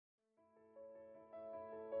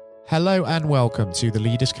Hello and welcome to the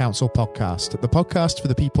Leaders Council podcast, the podcast for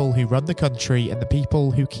the people who run the country and the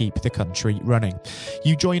people who keep the country running.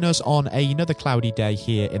 You join us on another cloudy day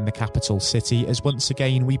here in the capital city as once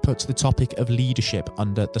again we put the topic of leadership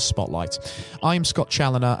under the spotlight. I'm Scott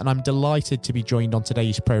Challoner and I'm delighted to be joined on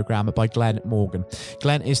today's programme by Glen Morgan.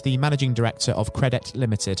 Glen is the Managing Director of Credebt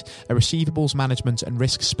Ltd, a receivables management and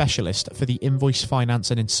risk specialist for the invoice,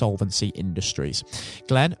 finance and insolvency industries.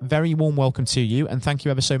 Glen, very warm welcome to you and thank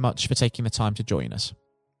you ever so much for taking the time to join us.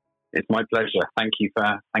 It's my pleasure. Thank you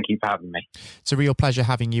for having me. It's a real pleasure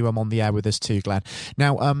having you on the air with us too, Glen.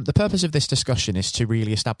 Now, the purpose of this discussion is to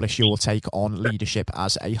really establish your take on leadership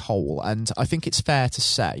as a whole. And I think it's fair to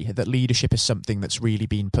say that leadership is something that's really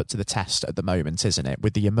been put to the test at the moment, isn't it?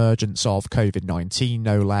 With the emergence of COVID-19,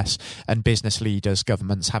 no less, and business leaders,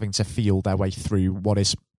 governments having to feel their way through what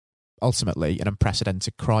is ultimately an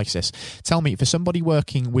unprecedented crisis. Tell me, for somebody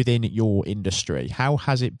working within your industry, how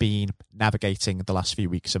has it been navigating the last few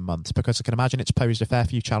weeks and months? Because I can imagine it's posed a fair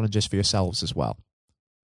few challenges for yourselves as well.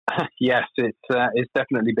 Yes, it's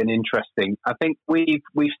definitely been interesting. I think we've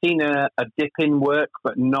seen a dip in work,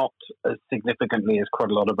 but not as significantly as quite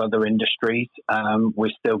a lot of other industries. We're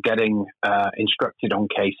still getting instructed on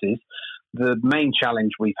cases. The main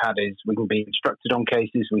challenge we've had is we can be instructed on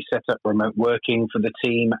cases. We set up remote working for the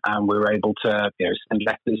team and we were able to send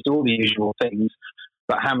letters, do all the usual things,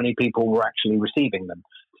 but how many people were actually receiving them?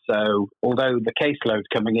 So although the caseload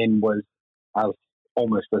coming in was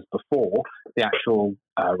almost as before, the actual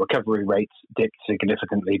recovery rates dipped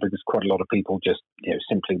significantly because quite a lot of people just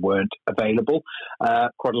simply weren't available.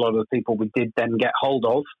 Quite a lot of the people we did then get hold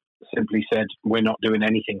of simply said, we're not doing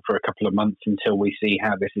anything for a couple of months until we see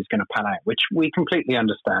how this is going to pan out, which we completely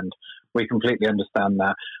understand. We completely understand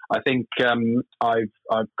that. I think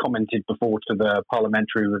I've commented before to the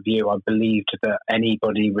parliamentary review, I believed that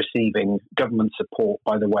anybody receiving government support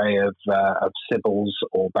by the way of civils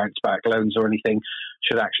or bounce back loans or anything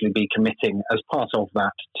should actually be committing as part of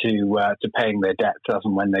that to paying their debts as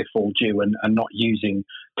and when they fall due and not using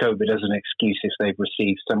COVID as an excuse if they've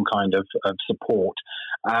received some kind of support.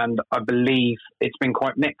 And I believe it's been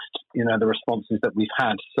quite mixed, the responses that we've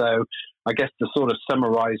had. So I guess to sort of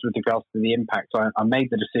summarise with regards to the impact, I made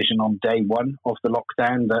the decision on day one of the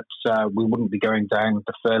lockdown that we wouldn't be going down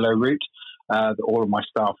the furlough route, that all of my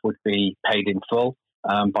staff would be paid in full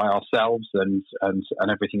by ourselves and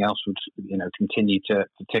everything else would continue to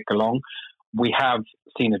tick along. We have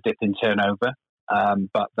seen a dip in turnover.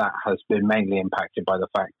 But that has been mainly impacted by the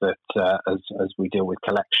fact that as we deal with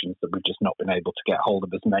collections, that we've just not been able to get hold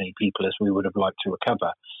of as many people as we would have liked to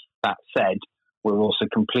recover. That said, we're also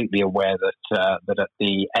completely aware that at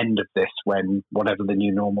the end of this, when whatever the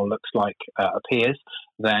new normal looks like appears,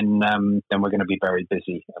 then we're going to be very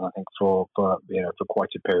busy. And I think for quite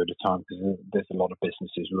a period of time, because there's a lot of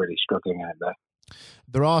businesses really struggling out there.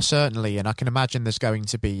 There are certainly, and I can imagine there's going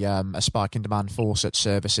to be a spike in demand for such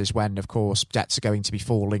services when, of course, debts are going to be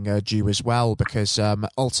falling due as well, because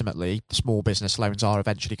ultimately small business loans are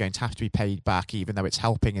eventually going to have to be paid back, even though it's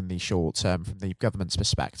helping in the short term from the government's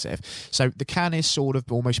perspective. So the can is sort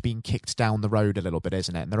of almost being kicked down the road a little bit,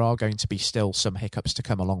 isn't it? And there are going to be still some hiccups to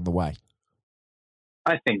come along the way.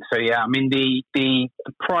 I think so, yeah. I mean, the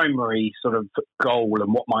primary sort of goal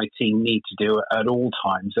and what my team need to do at all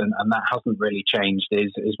times, and that hasn't really changed,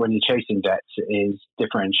 is when you're chasing debts, is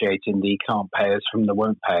differentiating the can't payers from the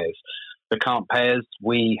won't payers. The can't payers,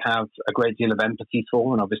 we have a great deal of empathy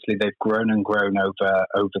for, and obviously they've grown and grown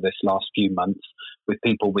over this last few months with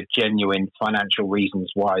people with genuine financial reasons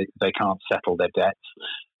why they can't settle their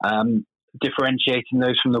debts. Differentiating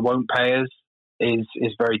those from the won't payers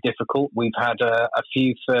is very difficult. We've had a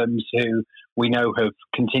few firms who we know have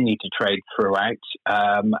continued to trade throughout,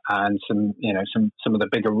 and some of the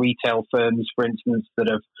bigger retail firms, for instance, that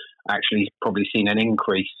have actually probably seen an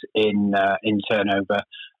increase in turnover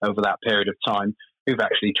over that period of time, who've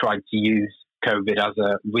actually tried to use COVID as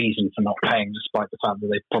a reason for not paying, despite the fact that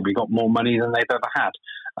they've probably got more money than they've ever had.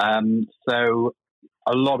 So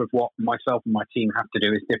a lot of what myself and my team have to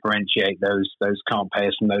do is differentiate those can't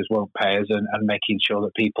payers from those won't payers and making sure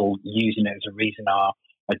that people using it as a reason are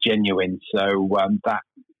genuine. So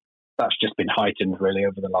that's just been heightened really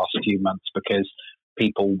over the last few months because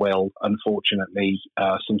people will unfortunately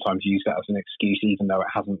sometimes use that as an excuse even though it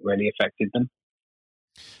hasn't really affected them.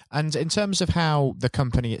 And in terms of how the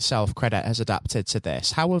company itself, Credebt, has adapted to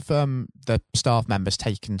this, how have the staff members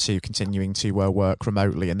taken to continuing to work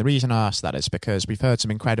remotely? And the reason I ask that is because we've heard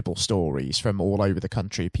some incredible stories from all over the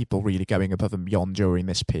country, people really going above and beyond during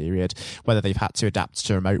this period, whether they've had to adapt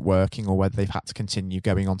to remote working or whether they've had to continue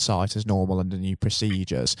going on site as normal under new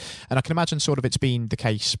procedures. And I can imagine sort of it's been the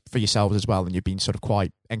case for yourselves as well, and you've been sort of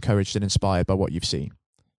quite encouraged and inspired by what you've seen.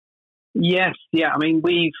 Yes, yeah. I mean,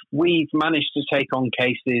 we've managed to take on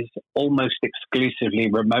cases almost exclusively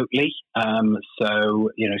remotely. So,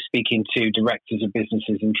 speaking to directors of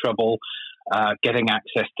businesses in trouble, getting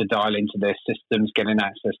access to dial into their systems, getting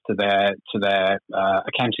access to their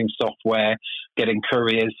accounting software, getting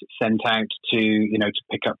couriers sent out to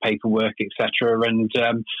pick up paperwork, etc. And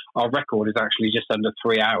our record is actually just under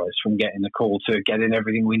 3 hours from getting the call to getting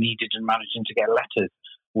everything we needed and managing to get letters.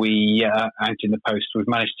 We, out in the post, we've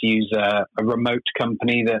managed to use a remote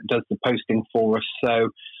company that does the posting for us. So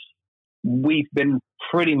we've been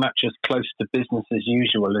pretty much as close to business as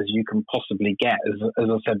usual as you can possibly get. As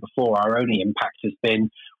I said before, our only impact has been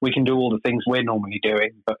we can do all the things we're normally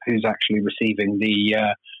doing, but who's actually receiving the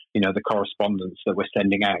correspondence that we're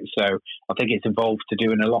sending out. So I think it's evolved to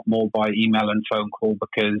doing a lot more by email and phone call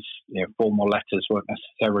because formal letters won't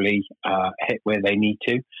necessarily hit where they need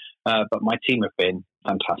to. But my team have been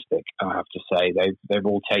fantastic. I have to say they've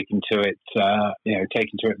all taken to it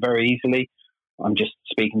very easily. I'm just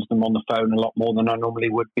speaking to them on the phone a lot more than I normally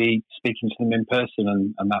would be speaking to them in person,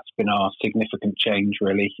 and that's been our significant change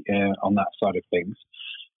really on that side of things.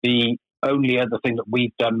 The only other thing that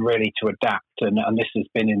we've done really to adapt, and this has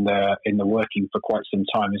been in the working for quite some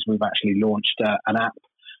time, is we've actually launched an app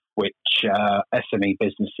which SME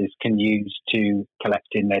businesses can use to collect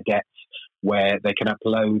in their debts, where they can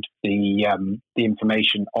upload the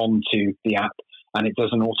information onto the app, and it does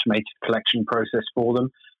an automated collection process for them.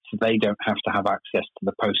 So they don't have to have access to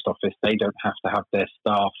the post office. They don't have to have their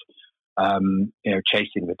staff,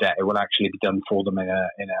 chasing the debt. It will actually be done for them in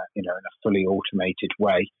a fully automated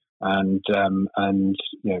way. And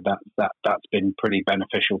that's been pretty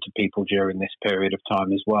beneficial to people during this period of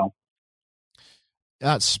time as well.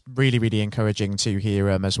 That's really, really encouraging to hear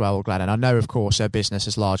as well, Glenn. And I know, of course, business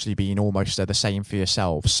has largely been almost the same for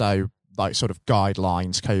yourself. So, like sort of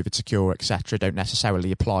guidelines, COVID secure, etc., don't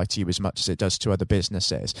necessarily apply to you as much as it does to other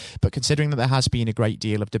businesses. But considering that there has been a great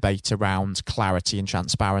deal of debate around clarity and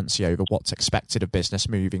transparency over what's expected of business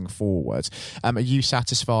moving forward, are you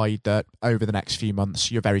satisfied that over the next few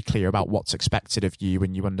months you're very clear about what's expected of you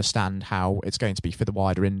and you understand how it's going to be for the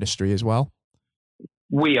wider industry as well?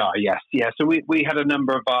 We are, yes. Yeah. So we had a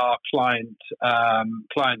number of our clients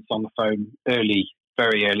on the phone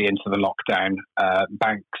very early into the lockdown,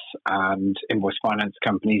 banks and invoice finance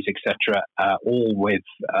companies, etc., all with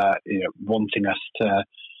wanting us to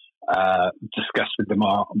discuss with them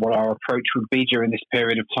what our approach would be during this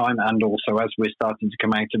period of time, and also as we're starting to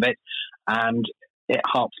come out of it. And it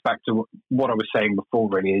harks back to what I was saying before,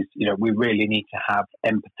 really, is, we really need to have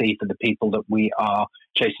empathy for the people that we are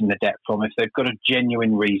chasing the debt from. If they've got a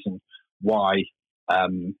genuine reason why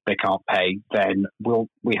they can't pay, then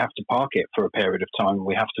we have to park it for a period of time.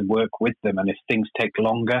 We have to work with them. And if things take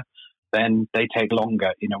longer, then they take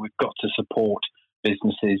longer. We've got to support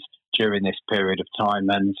businesses during this period of time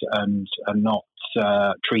and not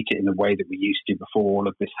treat it in the way that we used to before all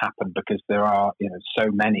of this happened, because there are so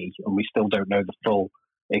many, and we still don't know the full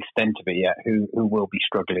extent of it yet, who will be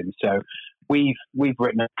struggling. So we've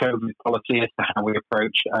written a COVID policy as to how we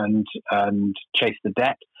approach and chase the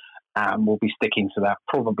debt, and we'll be sticking to that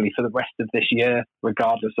probably for the rest of this year,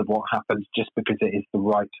 regardless of what happens, just because it is the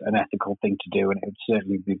right and ethical thing to do, and it would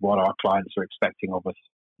certainly be what our clients are expecting of us.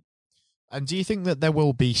 And do you think that there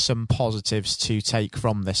will be some positives to take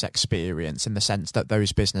from this experience, in the sense that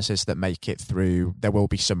those businesses that make it through, there will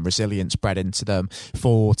be some resilience bred into them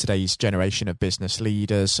for today's generation of business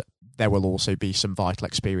leaders? There will also be some vital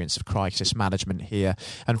experience of crisis management here.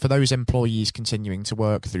 And for those employees continuing to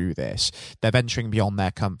work through this, they're venturing beyond their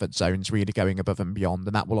comfort zones, really going above and beyond,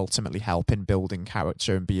 and that will ultimately help in building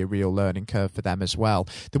character and be a real learning curve for them as well.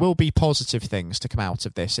 There will be positive things to come out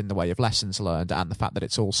of this in the way of lessons learned, and the fact that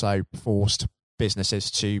it's also forced businesses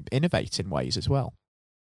to innovate in ways as well.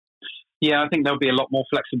 Yeah, I think there'll be a lot more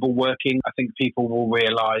flexible working. I think people will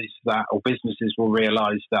realise that, or businesses will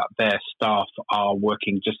realise that their staff are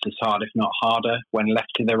working just as hard, if not harder, when left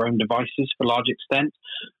to their own devices for a large extent.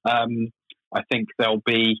 I think there'll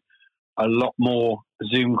be a lot more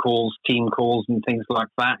Zoom calls, team calls and things like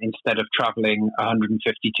that, instead of travelling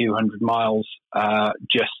 150, 200 miles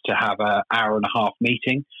just to have an hour and a half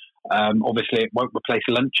meeting. Obviously, it won't replace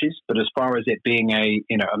lunches, but as far as it being a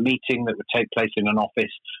meeting that would take place in an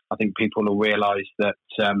office, I think people will realise that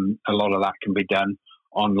a lot of that can be done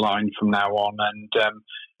online from now on. And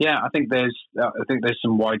I think there's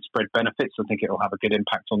some widespread benefits. I think it will have a good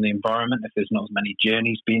impact on the environment if there's not as many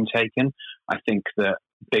journeys being taken. I think that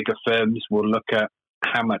bigger firms will look at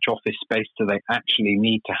how much office space do they actually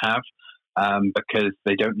need to have. Because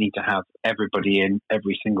they don't need to have everybody in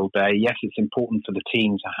every single day. Yes, it's important for the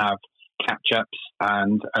team to have catch-ups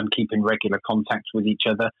and keep in regular contact with each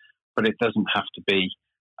other, but it doesn't have to be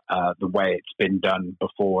the way it's been done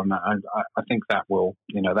before. And I think that will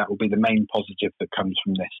be the main positive that comes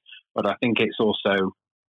from this. But I think it's also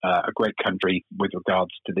a great country with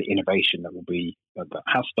regards to the innovation that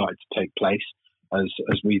has started to take place,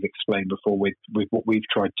 as we've explained before with what we've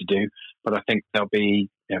tried to do. But I think there'll be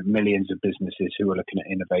millions of businesses who are looking at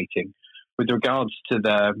innovating. With regards to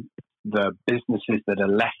the businesses that are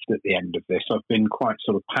left at the end of this, I've been quite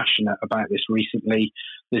sort of passionate about this recently.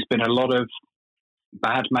 There's been a lot of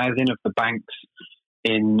bad mouthing of the banks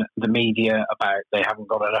in the media about they haven't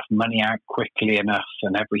got enough money out quickly enough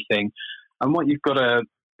and everything. And what you've got to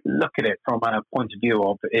look at it from a point of view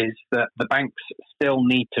of is that the banks still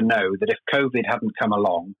need to know that if COVID hadn't come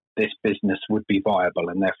along, this business would be viable,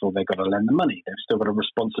 and therefore they've got to lend the money. They've still got a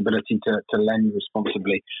responsibility to lend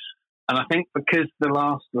responsibly. And I think because the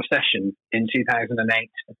last recession in 2008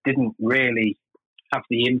 didn't really have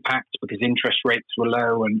the impact because interest rates were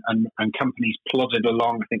low and companies plodded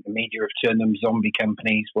along. I think the media have turned them zombie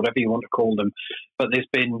companies, whatever you want to call them. But there's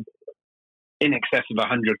been in excess of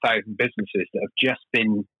 100,000 businesses that have just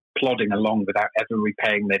been plodding along without ever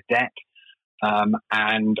repaying their debt.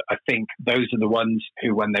 And I think those are the ones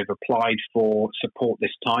who, when they've applied for support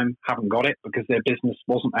this time, haven't got it because their business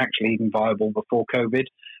wasn't actually even viable before COVID.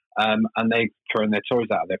 And they've thrown their toys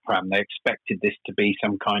out of their pram. They expected this to be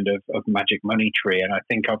some kind of magic money tree. And I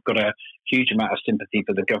think I've got a huge amount of sympathy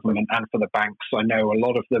for the government and for the banks. I know a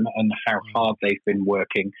lot of them and how hard they've been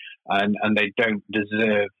working, and they don't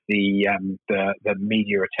deserve the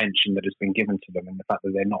media attention that has been given to them, and the fact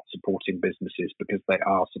that they're not supporting businesses because they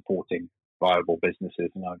are supporting viable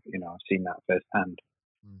businesses. And I've seen that firsthand.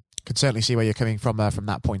 Can certainly see where you're coming from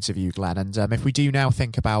that point of view, Glenn. And if we do now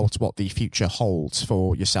think about what the future holds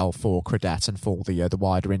for yourself, for Credebt, and for the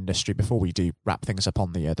wider industry, before we do wrap things up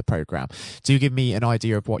on the programme, do give me an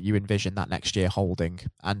idea of what you envision that next year holding,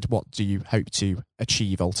 and what do you hope to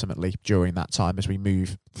achieve ultimately during that time as we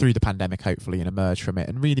move through the pandemic, hopefully, and emerge from it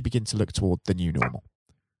and really begin to look toward the new normal?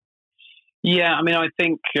 Yeah, I mean, I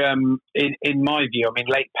think in my view,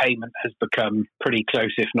 late payment has become pretty close,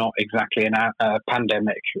 if not exactly a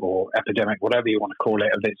pandemic or epidemic, whatever you want to call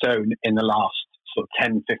it, of its own in the last sort of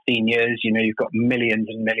 10, 15 years. You've got millions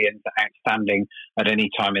and millions outstanding at any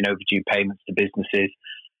time in overdue payments to businesses.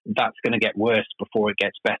 That's going to get worse before it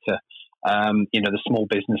gets better. The Small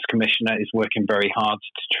Business Commissioner is working very hard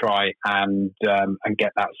to try and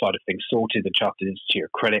get that side of things sorted. The Chartered Institute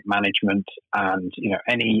of Credit Management and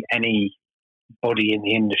any body in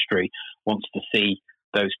the industry wants to see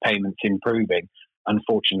those payments improving.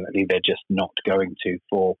 Unfortunately, they're just not going to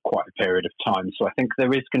for quite a period of time. So I think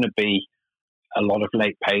there is going to be a lot of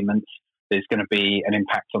late payments. There's going to be an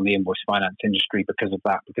impact on the invoice finance industry because of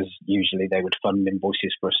that, because usually they would fund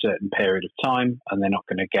invoices for a certain period of time, and they're not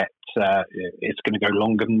going to get, it's going to go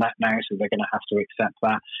longer than that now, so they're going to have to accept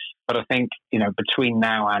that. But I think, between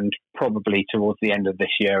now and probably towards the end of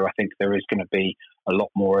this year, I think there is going to be a lot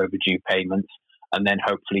more overdue payments. And then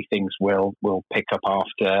hopefully things will pick up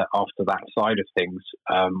after that side of things.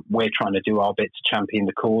 We're trying to do our bit to champion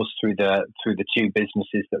the cause through the two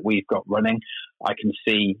businesses that we've got running. I can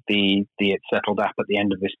see the It's Settled app at the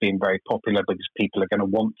end of this being very popular because people are going to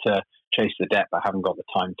want to chase the debt but haven't got the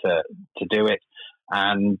time to do it.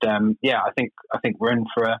 And I think we're in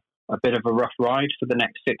for a bit of a rough ride for the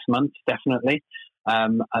next 6 months, definitely.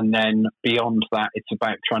 And then beyond that, it's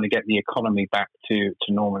about trying to get the economy back to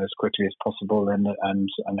normal as quickly as possible and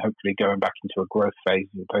hopefully going back into a growth phase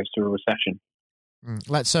as opposed to a recession.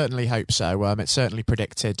 Let's certainly hope so. It's certainly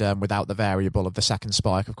predicted, without the variable of the second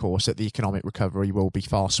spike, of course, that the economic recovery will be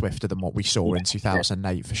far swifter than what we saw in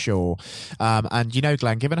 2008 for sure. And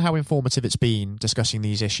Glenn, given how informative it's been discussing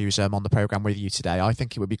these issues on the programme with you today, I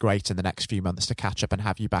think it would be great in the next few months to catch up and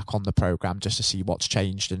have you back on the programme just to see what's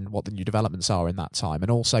changed and what the new developments are in that time,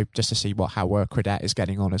 and also just to see how Credebt is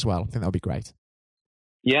getting on as well. I think that would be great.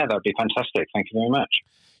 Yeah, that would be fantastic. Thank you very much.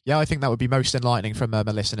 Yeah, I think that would be most enlightening from a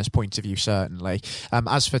listener's point of view, certainly.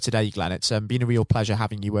 As for today, Glenn, it's been a real pleasure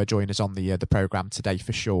having you join us on the programme today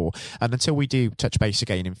for sure. And until we do touch base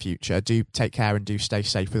again in future, do take care and do stay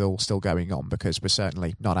safe with all still going on, because we're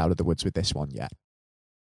certainly not out of the woods with this one yet.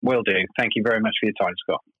 Will do. Thank you very much for your time,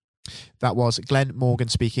 Scott. That was Glen Morgan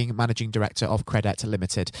speaking, Managing Director of Credebt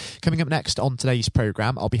Ltd. Coming up next on today's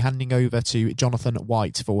programme, I'll be handing over to Jonathan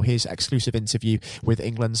White for his exclusive interview with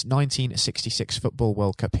England's 1966 Football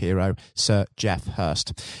World Cup hero, Sir Geoff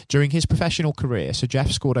Hurst. During his professional career, Sir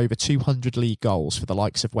Geoff scored over 200 league goals for the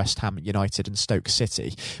likes of West Ham United and Stoke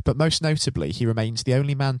City, but most notably, he remains the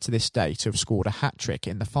only man to this day to have scored a hat-trick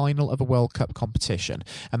in the final of a World Cup competition,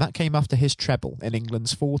 and that came after his treble in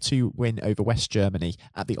England's 4-2 win over West Germany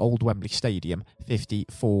at the Old Wembley Stadium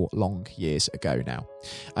 54 long years ago now.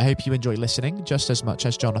 I hope you enjoy listening just as much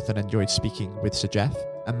as Jonathan enjoyed speaking with Sir Geoff,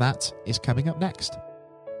 and that is coming up next.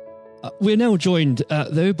 We're now joined,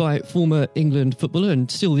 though, by former England footballer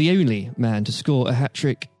and still the only man to score a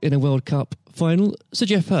hat-trick in a World Cup final, Sir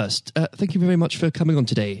Geoff Hurst. Thank you very much for coming on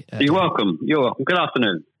today. You're welcome. You're welcome. Good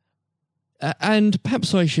afternoon. And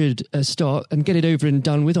perhaps I should start and get it over and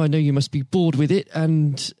done with. I know you must be bored with it,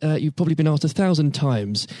 and you've probably been asked 1,000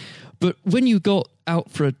 times. But when you got out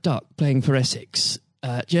for a duck playing for Essex,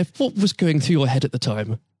 Geoff, what was going through your head at the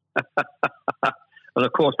time? Well,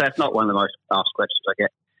 of course, that's not one of the most asked questions I get.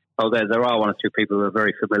 Oh, there are one or two people who are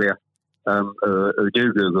very familiar who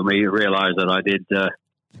do Google me, who realise that I did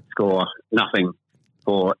score nothing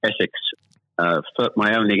for Essex.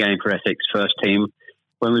 My only game for Essex first team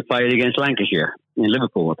when we played against Lancashire in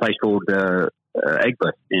Liverpool, a place called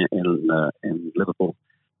Egbert in Liverpool.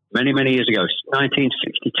 Many, many years ago,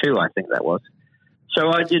 1962, I think that was. So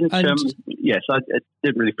I didn't, I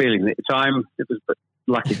didn't really feel it at the time. It was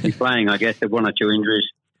lucky to be playing, I guess. There were one or two injuries.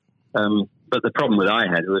 But the problem that I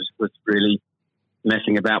had was really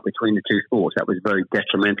messing about between the two sports. That was very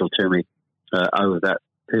detrimental to me over that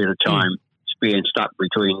period of time, being stuck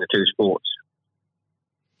between the two sports.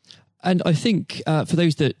 And I think for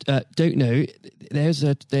those that don't know, there's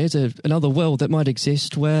another world that might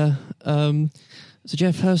exist where Sir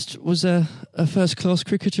Geoff Hurst was a first-class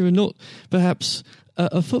cricketer and not perhaps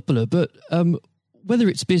a footballer. But whether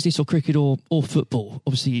it's business or cricket or football,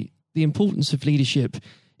 obviously the importance of leadership,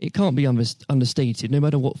 it can't be understated, no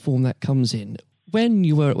matter what form that comes in. When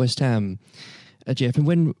you were at West Ham, Geoff, and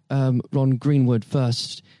when Ron Greenwood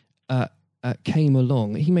first came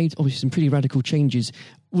along, he made obviously some pretty radical changes.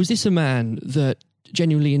 Was this a man that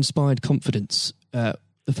genuinely inspired confidence the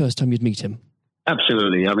first time you'd meet him?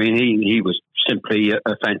 Absolutely. I mean, he was simply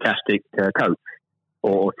a fantastic coach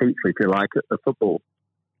or teacher, if you like, of football.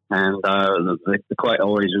 And the quite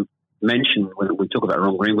always mentioned when we talk about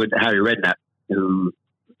Ron Greenwood, Harry Redknapp, who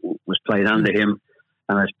was played under him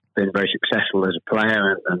and has been very successful as a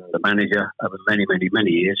player and the manager over many, many,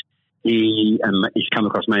 many years. He's come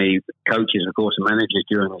across many coaches, of course, and managers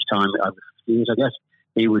during his time, over 50 years, I guess.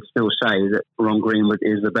 He would still say that Ron Greenwood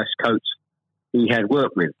is the best coach he'd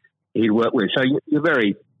worked with. So you're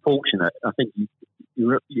very fortunate. I think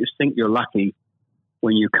you think you're lucky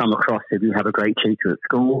when you come across, if you have a great teacher at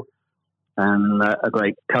school and a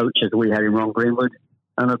great coach as we had in Ron Greenwood,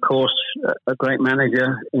 and of course a great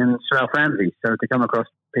manager in Sir Alf Ramsey. So to come across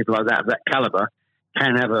people like that of that calibre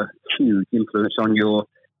can have a huge influence on your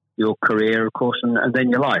career, of course, and then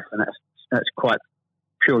your life, and that's quite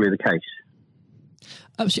purely the case.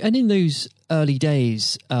 Absolutely. And in those early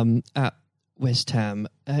days at West Ham,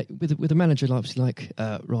 with a manager like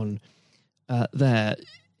Ron there,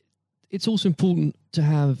 it's also important to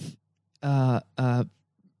have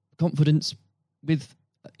confidence with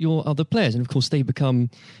your other players, and of course they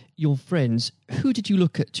become your friends. Who did you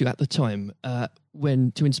look at the time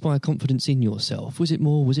when to inspire confidence in yourself? Was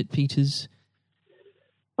it Peters?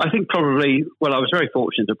 I think probably, I was very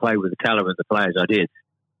fortunate to play with the calibre of the players I did.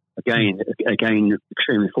 Again,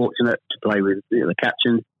 extremely fortunate to play with the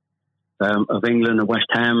captain of England and West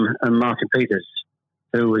Ham and Martin Peters,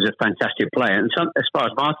 who was a fantastic player. And as far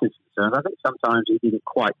as Martin's concerned, I think sometimes he didn't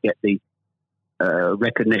quite get the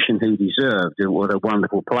recognition he deserved. What a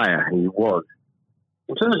wonderful player he was.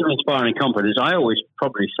 In terms of inspiring confidence, I always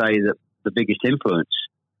probably say that the biggest influence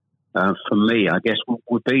for me, I guess,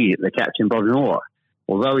 would be the captain, Bobby Moore.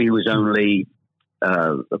 Although he was only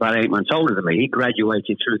about 8 months older than me, he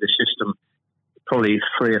graduated through the system probably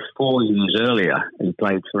 3 or 4 years earlier. He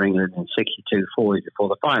played for England in 62, 4 years before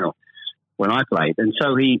the final when I played. And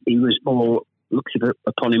so he was more, looked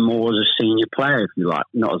upon him more as a senior player, if you like,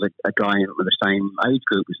 not as a guy with the same age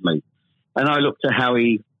group as me. And I looked at how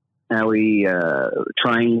he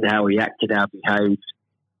trained, how he acted, how he behaved,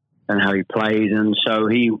 and how he played. And so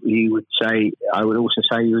he would say, I would also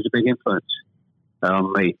say he was a big influence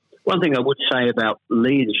on me. One thing I would say about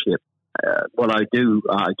leadership, what I do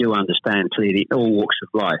understand clearly in all walks of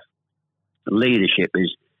life. Leadership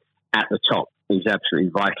is at the top, is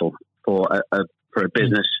absolutely vital for a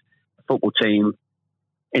business, a football team,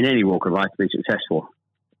 in any walk of life to be successful.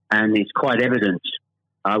 And it's quite evident.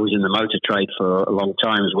 I was in the motor trade for a long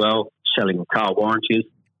time as well, selling car warranties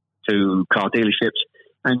to car dealerships.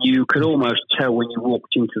 And you could almost tell when you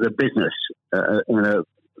walked into the business,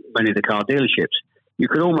 many of the car dealerships, you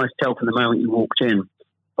could almost tell from the moment you walked in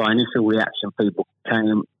by initial reaction, people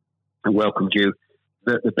came and welcomed you,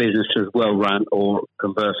 that the business was well run or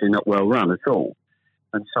conversely not well run at all.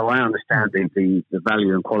 And so I understand the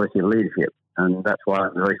value and quality of leadership. And that's why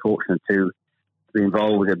I'm very fortunate to be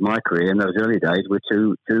involved in my career in those early days with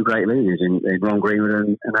two great leaders in Ron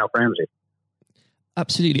Greenwood and Alf Ramsey.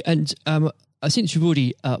 Absolutely. And since you've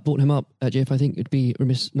already brought him up, Jeff, I think it'd be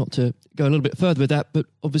remiss not to go a little bit further with that. But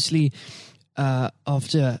obviously,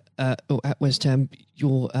 after at West Ham,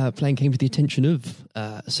 your playing came to the attention of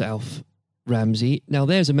Sir Alf Ramsey. Now,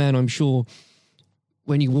 there's a man I'm sure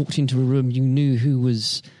when you walked into a room, you knew who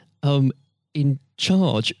was in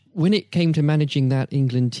charge. When it came to managing that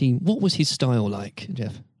England team, what was his style like,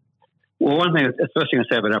 Jeff? Well, the first thing I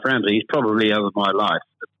say about Alf Ramsey, he's probably over my life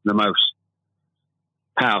the most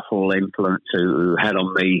powerful influence who had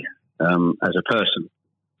on me as a person.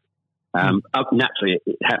 Naturally,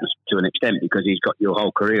 it happens to an extent because he's got your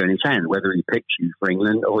whole career in his hand. Whether he picks you for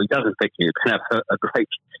England or he doesn't pick you, it can have a great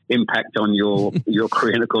impact on your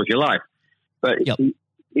career and, of course, your life. But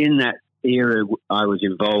in that era I was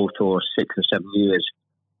involved for 6 or 7 years,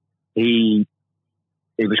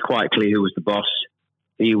 it was quite clear who was the boss.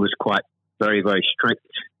 He was quite very, very strict.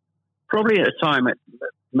 Probably at a time,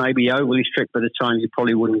 maybe overly strict, but at a time you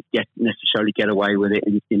probably wouldn't necessarily get away with it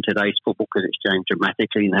in today's football because it's changed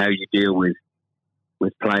dramatically in how you deal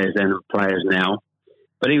with players then and players now.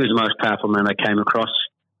 But he was the most powerful man I came across,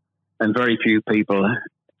 and very few people.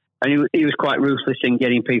 And he was quite ruthless in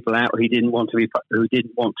getting people out who didn't want to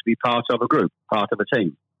be part of a group, part of a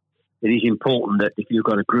team. It is important that if you've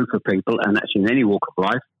got a group of people, and that's in any walk of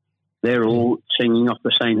life, they're all singing off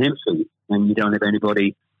the same hymn sheet, and you don't have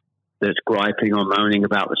anybody that's griping or moaning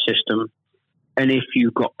about the system. And if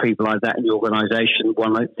you've got people like that in your organisation,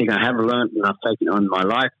 one thing I have learned, and I've taken it on in my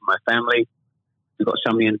life, my family, you've got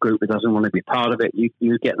somebody in the group that doesn't want to be part of it,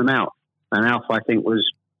 you get them out. And Alf, I think,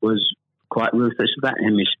 was quite ruthless with that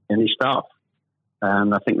in his staff.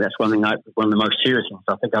 And I think that's one of the most serious things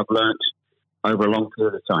I think I've learned over a long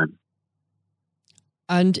period of time.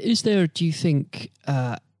 And is there, do you think,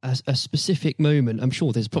 a specific moment, I'm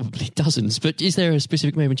sure there's probably dozens, but is there a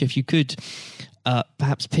specific moment, Jeff, you could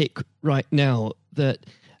perhaps pick right now that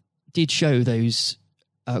did show those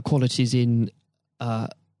qualities in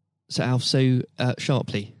Sir Alf so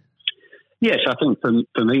sharply? Yes, I think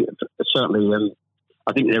for me, certainly,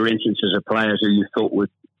 I think there are instances of players who you thought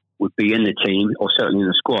would be in the team or certainly in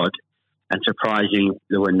the squad, and surprising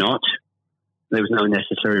they were not. There was no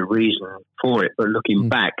necessary reason for it, but looking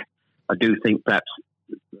back, I do think perhaps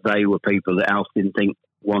they were people that Alf didn't think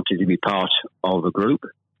wanted to be part of a group.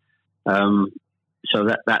 So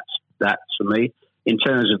that's for me. In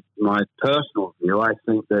terms of my personal view, I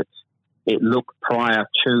think that it looked prior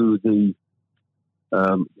to the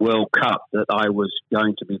World Cup that I was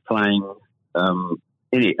going to be playing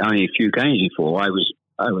in it. Only a few games before I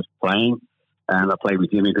was playing, and I played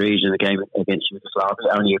with Jimmy Greaves in the game against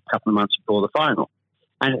Yugoslavia only a couple of months before the final.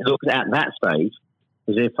 And it looked at that stage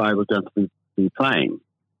as if I was going to be playing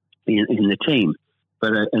in the team.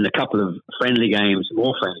 But in a couple of more friendly games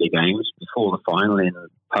before the final in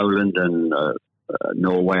Poland and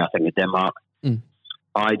Norway, I think, and Denmark,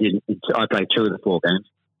 I played 2 of the 4 games,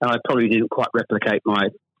 and I probably didn't quite replicate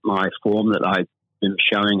my form that I'd been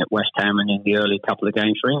showing at West Ham and in the early couple of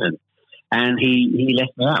games for England. And he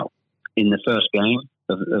left me out in the first game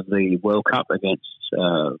of the World Cup against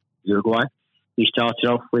Uruguay. He started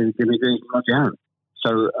off with Jimmy Greaves and Roger Hunt.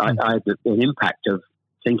 So I had an impact of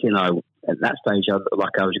thinking at that stage I looked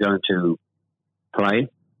like I was going to play,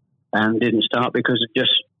 and didn't start because of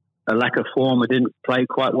just a lack of form. I didn't play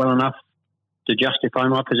quite well enough to justify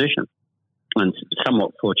my position. And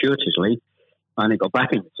somewhat fortuitously, I only got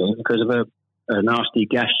back in the team because of a nasty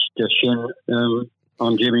gash to shin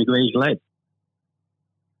on Jimmy Greaves' leg.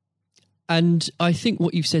 And I think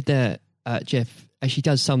what you've said there, Jeff, actually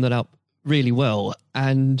does sum that up really well.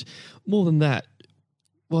 And more than that,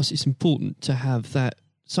 whilst it's important to have that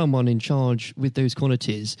someone in charge with those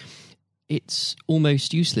qualities, it's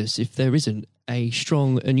almost useless if there isn't a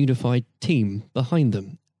strong and unified team behind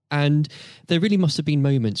them. And there really must have been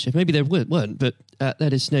moments, Jeff, maybe there weren't, but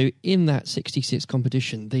let us know, in that 66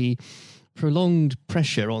 competition, the prolonged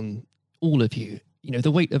pressure on all of you,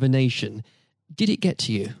 the weight of a nation, did it get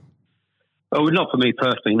to you? Oh, not for me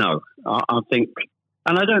personally, no. I think,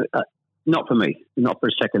 and I don't, not for me, not for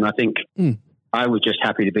a second. I think I was just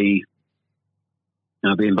happy to be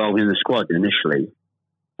be involved in the squad initially.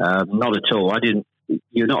 Not at all.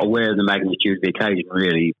 You're not aware of the magnitude of the occasion,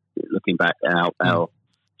 really, looking back out.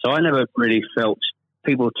 So I never really felt.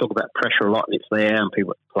 People talk about pressure a lot, and it's there, and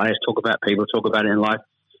players talk about it in life.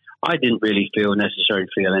 I didn't really necessarily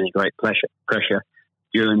feel any great pressure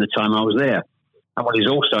during the time I was there. And what is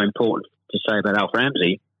also important to say about Alf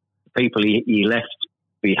Ramsey, the people he left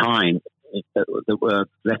behind that were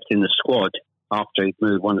left in the squad after he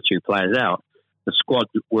moved one or two players out, the squad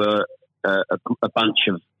were a bunch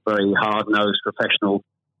of very hard-nosed, professional,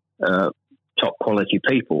 top-quality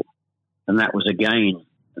people. And that was, again,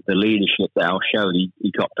 the leadership that Al showed.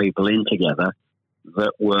 He got people in together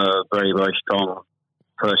that were very, very strong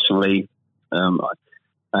personally. And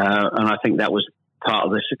I think that was part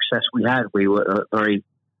of the success we had. We were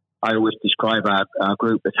I always describe our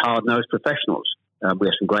group as hard-nosed professionals. We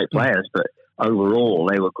have some great players, but overall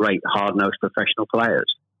they were great hard-nosed professional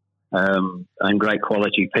players. And great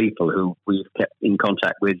quality people who we've kept in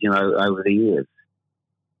contact with, over the years.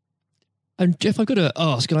 And Jeff, I've got to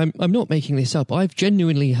ask, and I'm not making this up, I've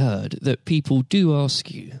genuinely heard that people do ask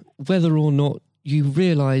you whether or not you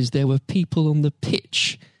realise there were people on the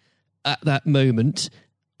pitch at that moment.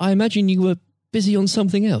 I imagine you were busy on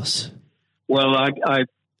something else. Well, I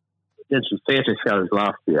did some theatre shows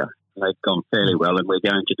last year. They've gone fairly well, and we're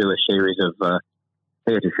going to do a series of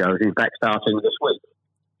theatre shows, in fact, starting this week,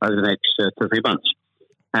 over the next 2 or 3 months.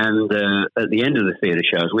 And at the end of the theatre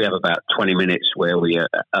shows, we have about 20 minutes where we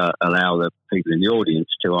allow the people in the audience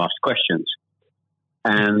to ask questions.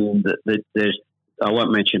 And I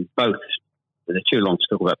won't mention both. They're too long to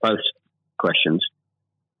talk about both questions.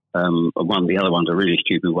 The other one's a really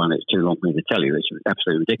stupid one. It's too long for me to tell you. It's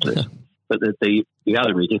absolutely ridiculous. But the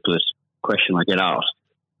other ridiculous question I get asked,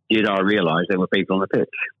 did I realise there were people on the pitch?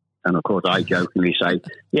 And of course, I jokingly say,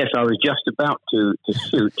 yes, I was just about to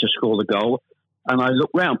shoot to score the goal. And I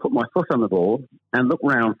looked round, put my foot on the ball, and looked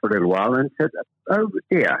round for a little while and said, oh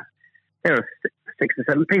dear, there are 6 or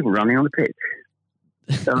 7 people running on the pitch.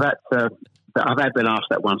 So I've been asked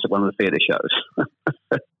that once at one of the theatre shows.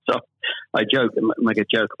 So I make a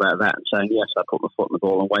joke about that and saying, yes, I put my foot on the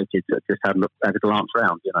ball and waited to just have a glance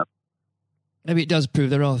round, Maybe it does prove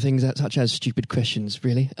there are things such as stupid questions,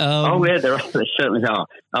 really. Yeah, there certainly are.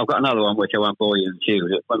 I've got another one which I won't bore you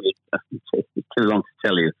with. It won't be too long to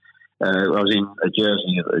tell you. I was in a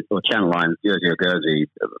Jersey, or Channel Line, Jersey or Guernsey,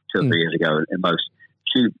 2 or 3 years ago, and most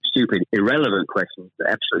stupid, irrelevant questions that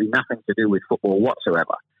absolutely nothing to do with football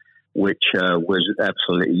whatsoever, which was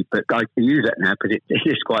absolutely... But I can use that now because it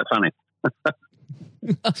is quite funny.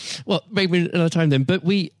 Well, maybe another time then. But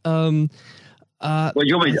we... well,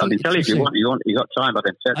 you want me? I can tell you if you want. You got time? I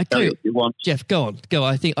can tell you if you want. Jeff, go on.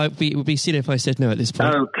 I think it would be silly if I said no at this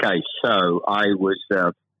point. Okay, so I was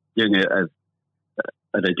doing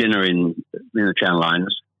at a dinner in the Channel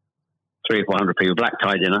Islands, 300 or 400 people, black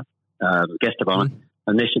tie dinner, guest of honour.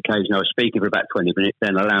 On this occasion, I was speaking for about 20 minutes,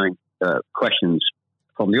 then allowing questions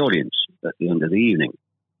from the audience at the end of the evening.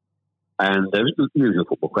 And there was the usual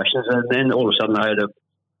football questions, and then all of a sudden I heard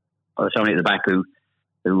somebody at the back who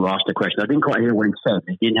asked a question. I didn't quite hear what he said.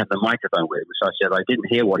 He didn't have the microphone with him, so I said, I didn't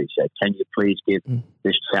hear what he said. Can you please give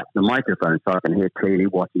this chap the microphone so I can hear clearly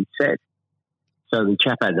what he said? So the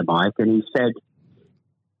chap had the mic, and he said,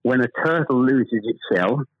 when a turtle loses its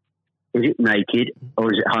shell, is it naked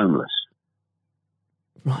or is it homeless?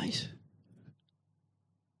 Right.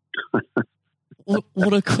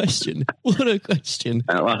 What a question. What a question.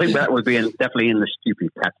 I think that would be definitely in the stupid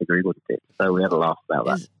category, wouldn't it? So we had a laugh about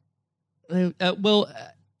that.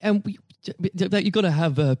 You've got to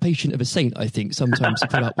have a patient of a saint, I think, sometimes to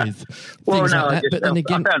put up with things like that. But then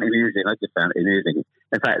again, I found it amusing. I just found it amusing.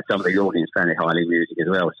 In fact, some of the audience found it highly amusing as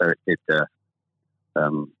well. So it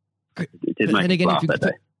did make me laugh that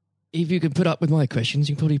day. If you can put up with my questions,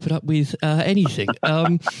 you can probably put up with anything.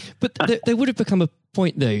 But there would have become a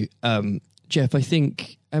point, though, Jeff, I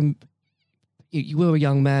think you were a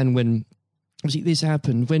young man when obviously this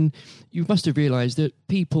happened, when you must have realised that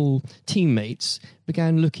teammates,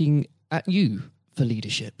 began looking at you for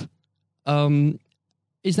leadership.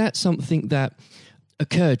 Is that something that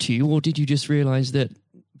occurred to you, or did you just realise that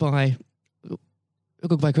by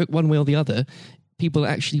one way or the other, people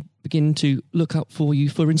actually begin to look up for you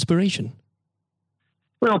for inspiration?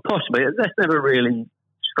 Well, possibly. That's never really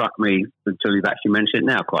struck me until you've actually mentioned it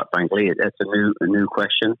now, quite frankly. It's a new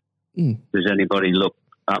question. Does anybody look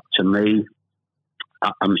up to me?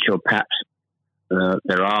 I'm sure perhaps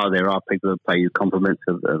there are people who pay you compliments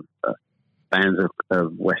of fans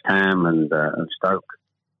of West Ham and Stoke,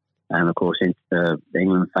 and of course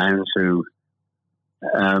England fans who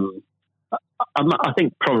I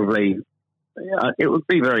think probably it would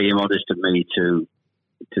be very immodest of me to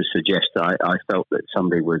to suggest I felt that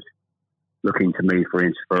somebody was looking to me for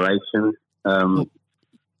inspiration.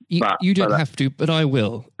 You don't have to, but I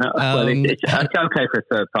will. It's okay for a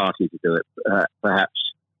third party to do it. Perhaps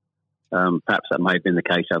that may have been the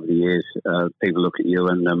case over the years. People look at you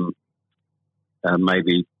and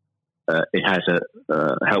maybe it has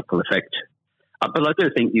a helpful effect. But I do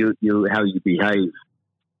think you how you behave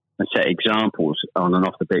and set examples on and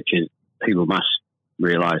off the pitches, people must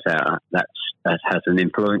realise that has an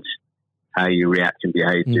influence. How you react and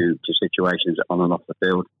behave to situations on and off the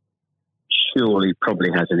field surely probably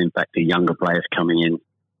has an impact to younger players coming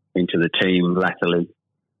into the team latterly.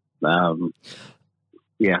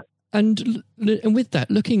 And with that,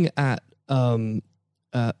 looking at football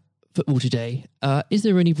today, is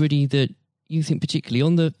there anybody that you think particularly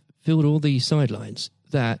on the field or the sidelines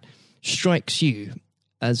that strikes you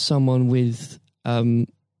as someone with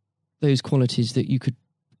those qualities that you could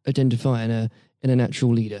identify in a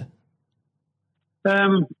natural leader?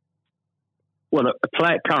 Current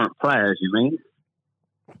players, you mean?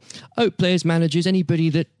 Oh, players, managers, anybody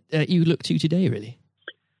that you look to today, really?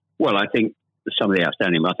 Well, I think some of the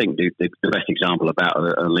outstanding. I think the best example about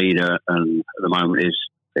a leader and at the moment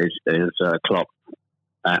is Klopp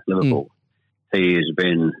at Liverpool. He has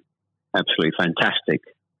been absolutely fantastic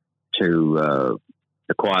to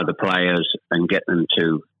acquire the players and get them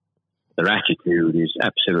to. Their attitude is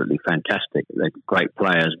absolutely fantastic. They're great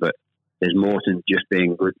players, but there's more than just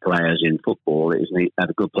being good players in football. It is to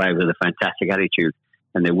have a good player with a fantastic attitude,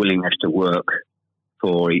 and their willingness to work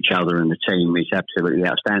for each other and the team is absolutely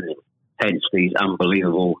outstanding. Hence these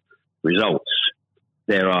unbelievable results.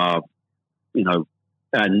 There are,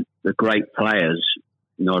 and the great players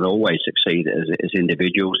not always succeed as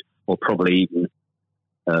individuals, or probably even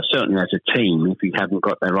certainly as a team if you haven't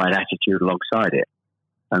got the right attitude alongside it.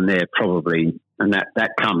 And they're probably, and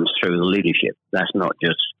that comes through the leadership. That's not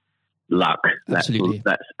just luck. Absolutely.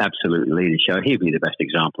 That's absolutely leadership. He'd be the best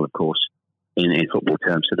example, of course, in football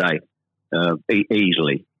terms today.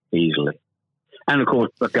 Easily. And of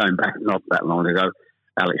course, going back not that long ago,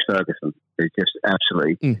 Alex Ferguson is just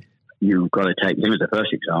absolutely. You've got to take him as the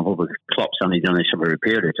first example, because Klopp's only done this over a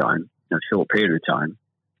period of time, a short period of time.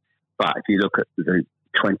 But if you look at the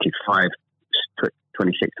 26,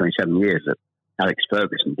 27 years that Alex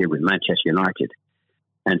Ferguson did with Manchester United,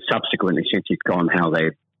 and subsequently since he's gone, how they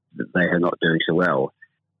are not doing so well.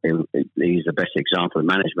 He's the best example of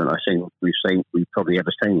management we've probably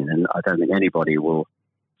ever seen, and I don't think anybody will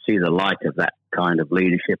see the light of that kind of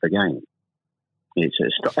leadership again. It's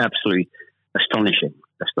absolutely astonishing.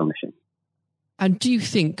 And do you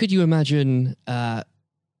think, could you imagine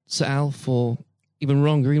Sir Alf or even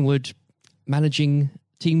Ron Greenwood managing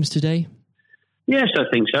teams today? Yes, I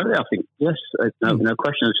think so. I think yes, no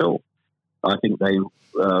question at all. I think Ron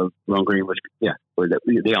Greenwood. Yeah, well,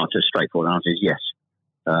 the answer, straightforward answer is yes.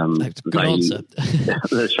 That's a good answer.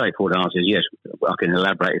 The straightforward answer is yes. I can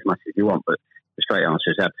elaborate as much as you want, but the straight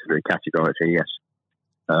answer is absolutely categorically yes.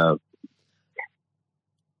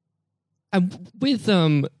 And with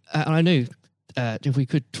I know if we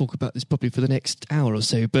could talk about this probably for the next hour or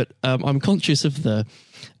so, but I'm conscious of the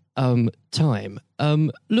time.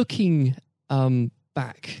 Looking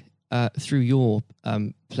back through your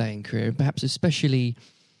playing career, perhaps especially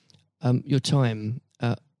your time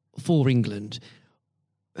for England,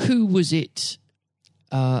 who was it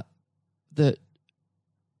that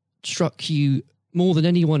struck you more than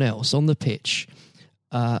anyone else on the pitch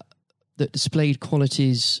that displayed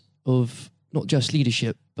qualities of not just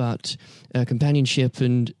leadership but companionship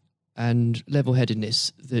and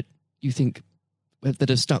level-headedness that you think that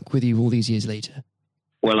have stuck with you all these years later?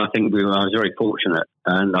 Well, I think I was very fortunate,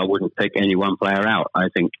 and I wouldn't pick any one player out. I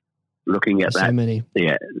think looking at that,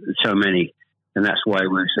 so many, and that's why we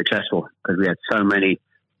were successful, because we had so many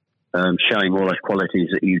showing all those qualities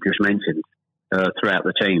that you just mentioned throughout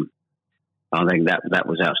the team. I think that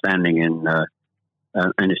was outstanding, and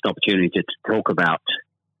it's an opportunity to talk about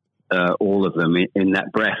all of them in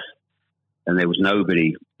that breath. And there was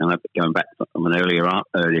nobody. And going back from an earlier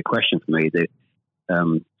question for me,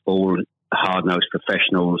 all hard-nosed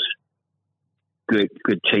professionals, good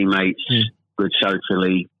teammates, good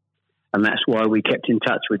socially, and that's why we kept in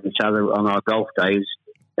touch with each other on our golf days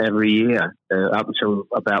every year up until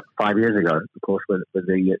about 5 years ago. Of course, with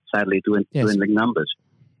the sadly dwindling numbers,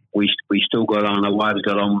 we still got on. Our wives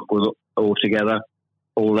got on all together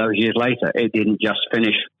all those years later. It didn't just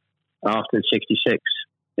finish after '66.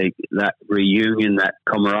 That reunion, that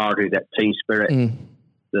camaraderie, that team spirit,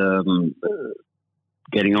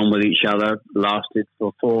 getting on with each other lasted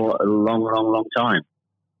for a long time.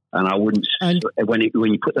 And I wouldn't. When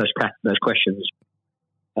you put those questions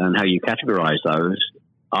and how you categorise those,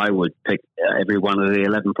 I would pick every one of the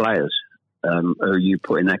 11 players who you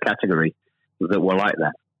put in that category that were like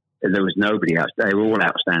that. There was nobody else. They were all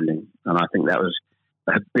outstanding. And I think that was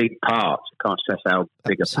a big part. I can't stress how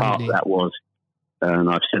big Absolutely. a part that was. And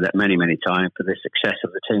I've said that many, many times, for the success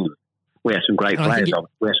of the team. We had some great players.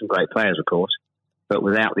 We had some great players, of course. But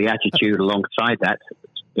without the attitude alongside that,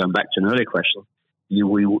 going back to an earlier question,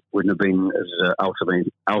 we wouldn't have been as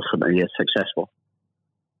ultimately as successful.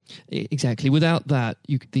 Exactly. Without that,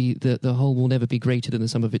 the whole will never be greater than the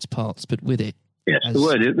sum of its parts. But with it, yes, the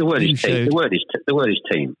word is team. The word is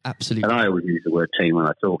team. Absolutely. And I always use the word team when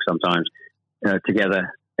I talk. Sometimes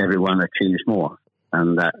together, everyone achieves more,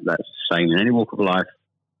 and that's the same in any walk of life.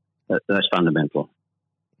 That's fundamental.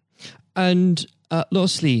 And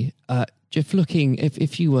lastly, Jeff, looking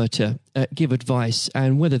if you were to give advice,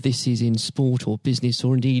 and whether this is in sport or business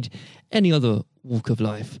or indeed any other walk of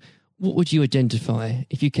life, what would you identify,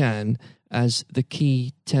 if you can, as the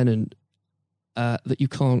key tenet that you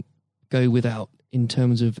can't go without in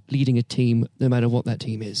terms of leading a team, no matter what that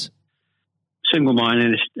team is?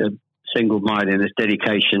 Single-mindedness,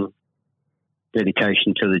 dedication to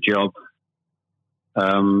the job,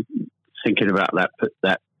 thinking about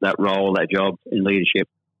that role, that job in leadership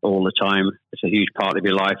all the time. It's a huge part of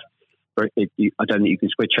your life. I don't think you can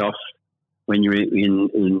switch off when you're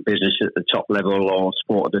in business at the top level or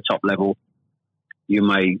sport at the top level. You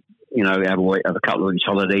may, have a couple of weeks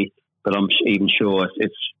holiday, but I'm even sure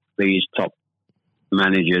if these top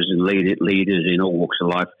managers and leaders in all walks of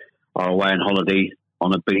life are away on holiday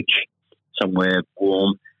on a beach somewhere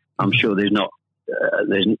warm, I'm sure they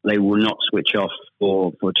will not switch off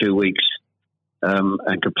for 2 weeks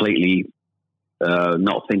and completely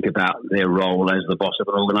not think about their role as the boss of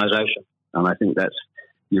an organisation. And I think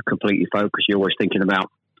you're completely focused. You're always thinking about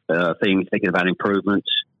things, thinking about improvements,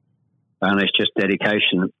 and it's just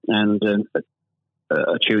dedication and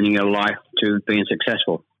tuning your life to being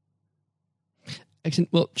successful.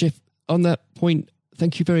 Excellent. Well, Jeff, on that point,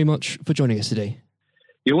 thank you very much for joining us today.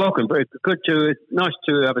 You're welcome. Very good nice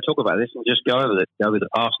to have a talk about this and just go over the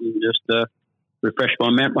past and just refresh my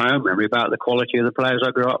own memory about the quality of the players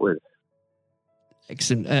I grew up with.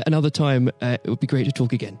 Excellent. Another time, it would be great to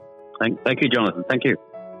talk again. Thank you, Jonathan. Thank you.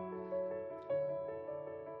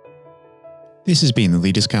 This has been the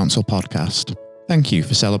Leaders Council podcast. Thank you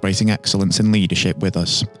for celebrating excellence in leadership with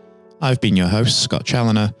us. I've been your host, Scott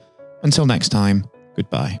Challoner. Until next time,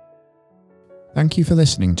 goodbye. Thank you for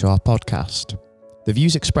listening to our podcast. The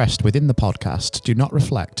views expressed within the podcast do not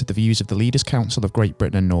reflect the views of the Leaders Council of Great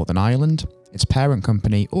Britain and Northern Ireland, its parent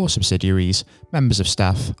company or subsidiaries, members of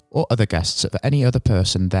staff, or other guests of any other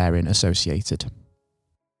person therein associated.